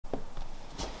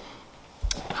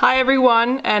Hi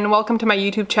everyone, and welcome to my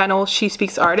YouTube channel, She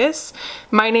Speaks Artists.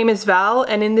 My name is Val,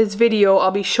 and in this video I'll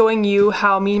be showing you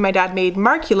how me and my dad made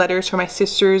marquee letters for my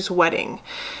sister's wedding.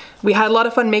 We had a lot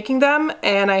of fun making them,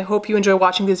 and I hope you enjoy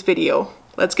watching this video.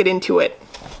 Let's get into it.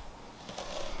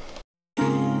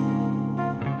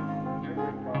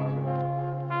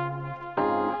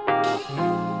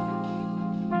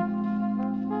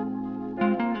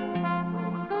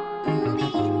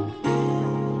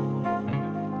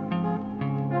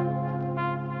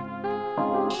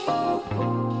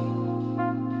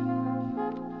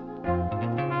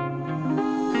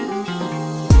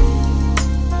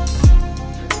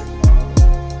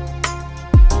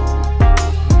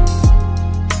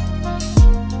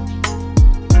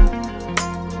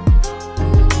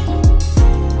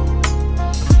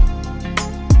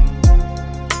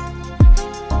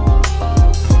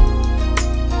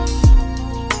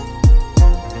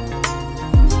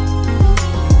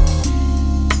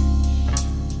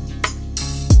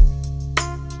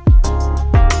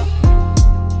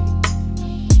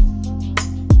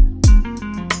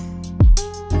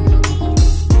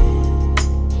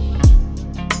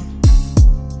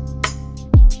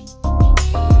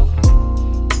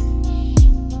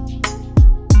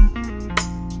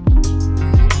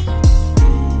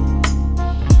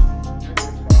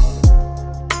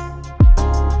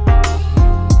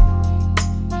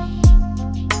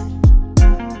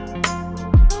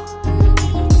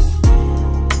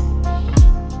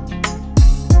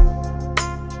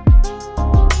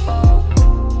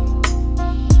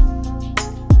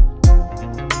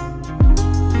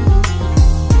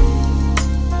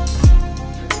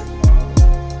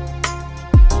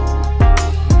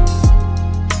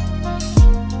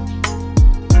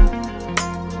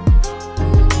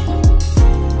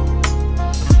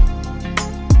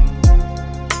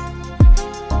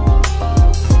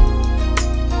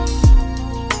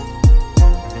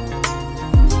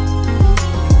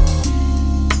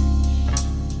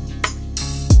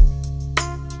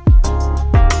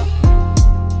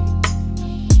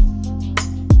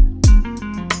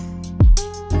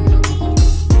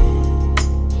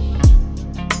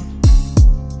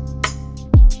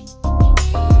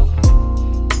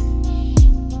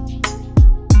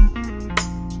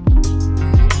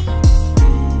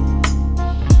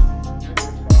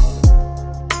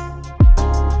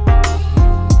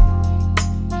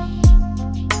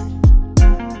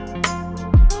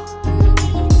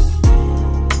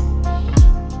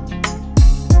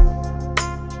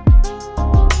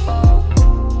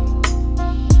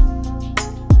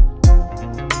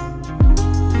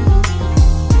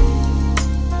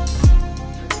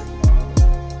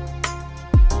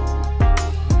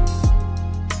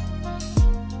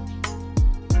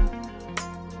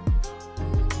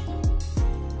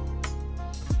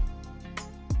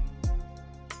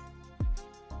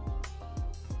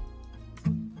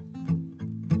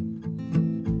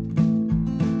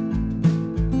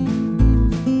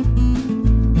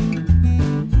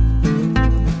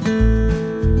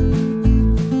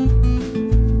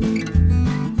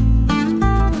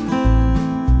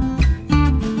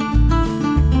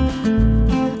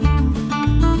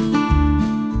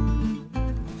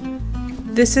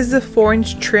 This is the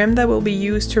 4-inch trim that will be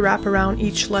used to wrap around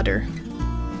each letter.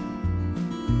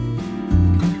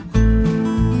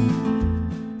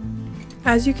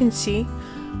 As you can see,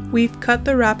 we've cut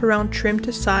the wraparound trim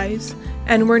to size,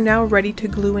 and we're now ready to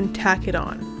glue and tack it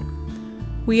on.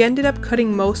 We ended up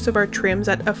cutting most of our trims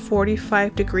at a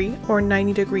 45-degree or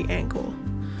 90-degree angle.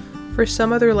 For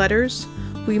some other letters,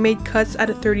 we made cuts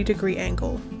at a 30-degree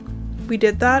angle. We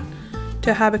did that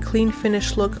to have a clean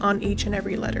finished look on each and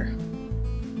every letter.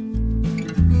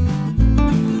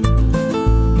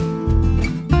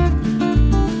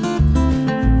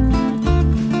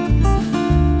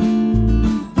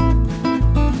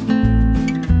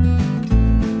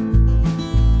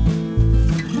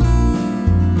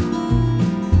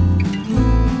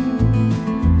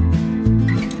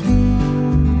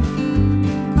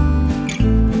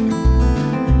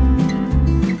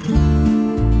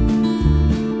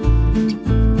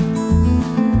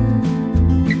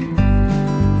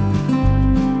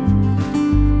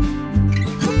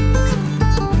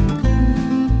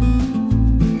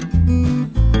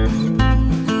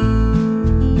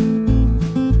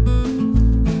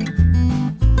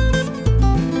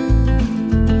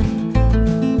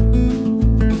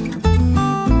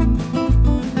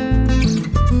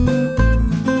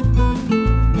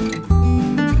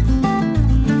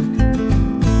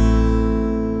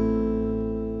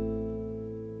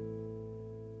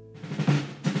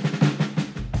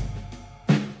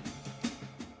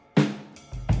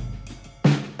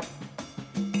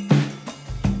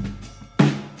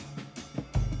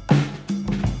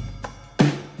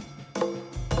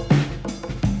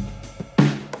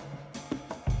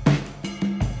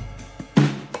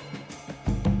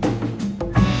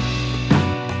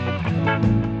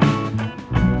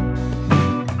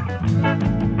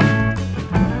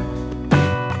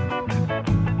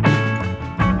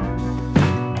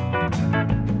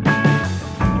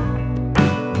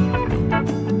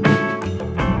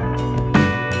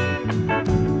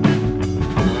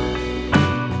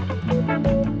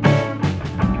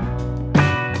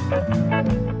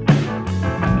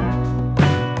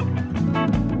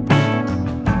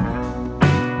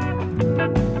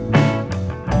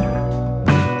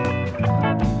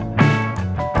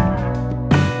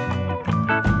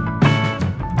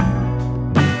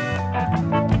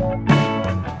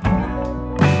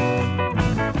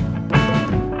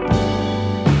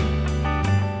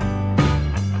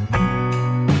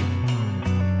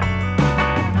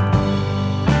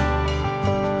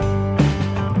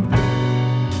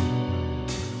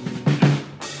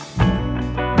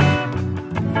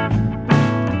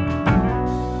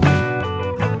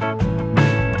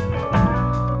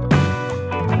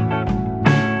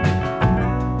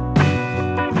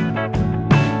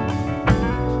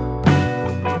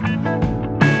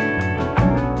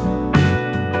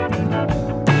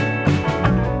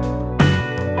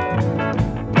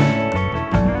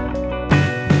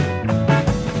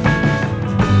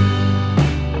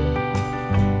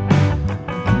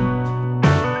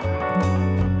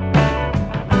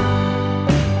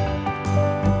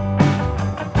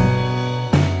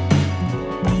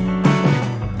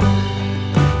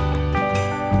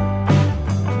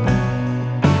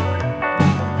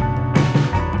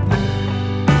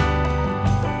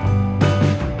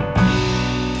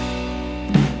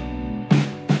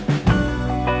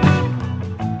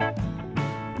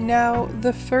 Now,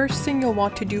 the first thing you'll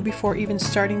want to do before even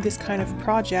starting this kind of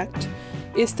project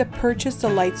is to purchase the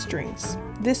light strings.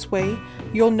 This way,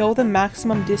 you'll know the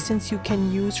maximum distance you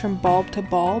can use from bulb to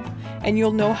bulb, and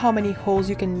you'll know how many holes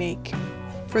you can make.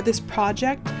 For this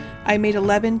project, I made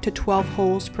 11 to 12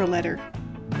 holes per letter.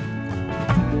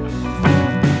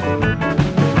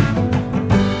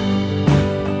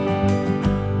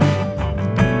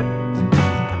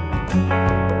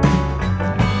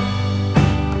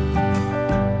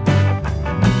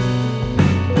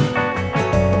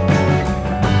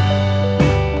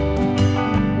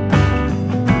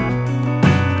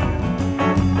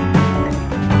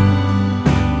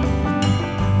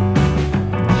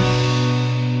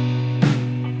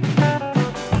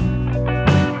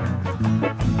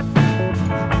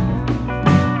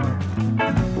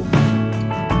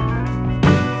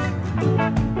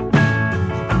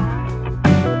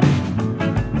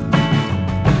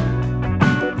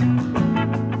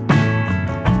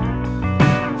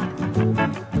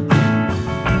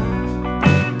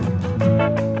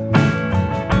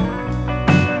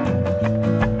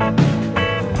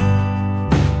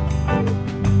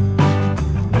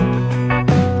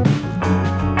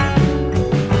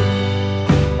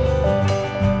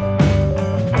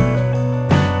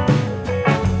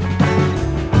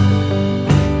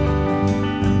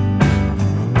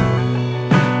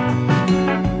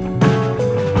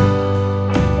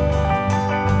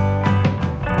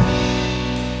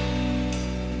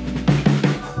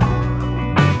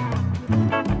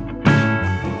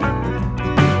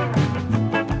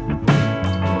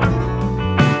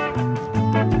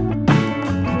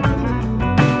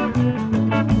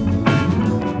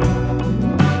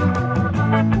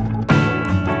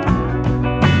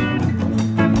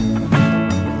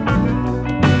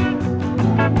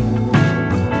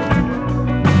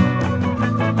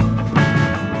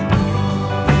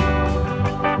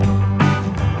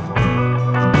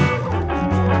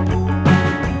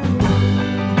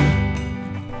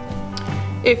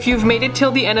 If you've made it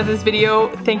till the end of this video,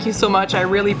 thank you so much. I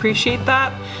really appreciate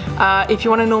that. If you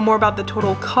want to know more about the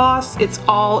total cost, it's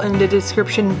all in the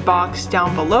description box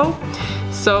down below.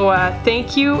 So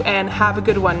thank you and have a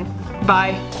good one.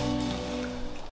 Bye.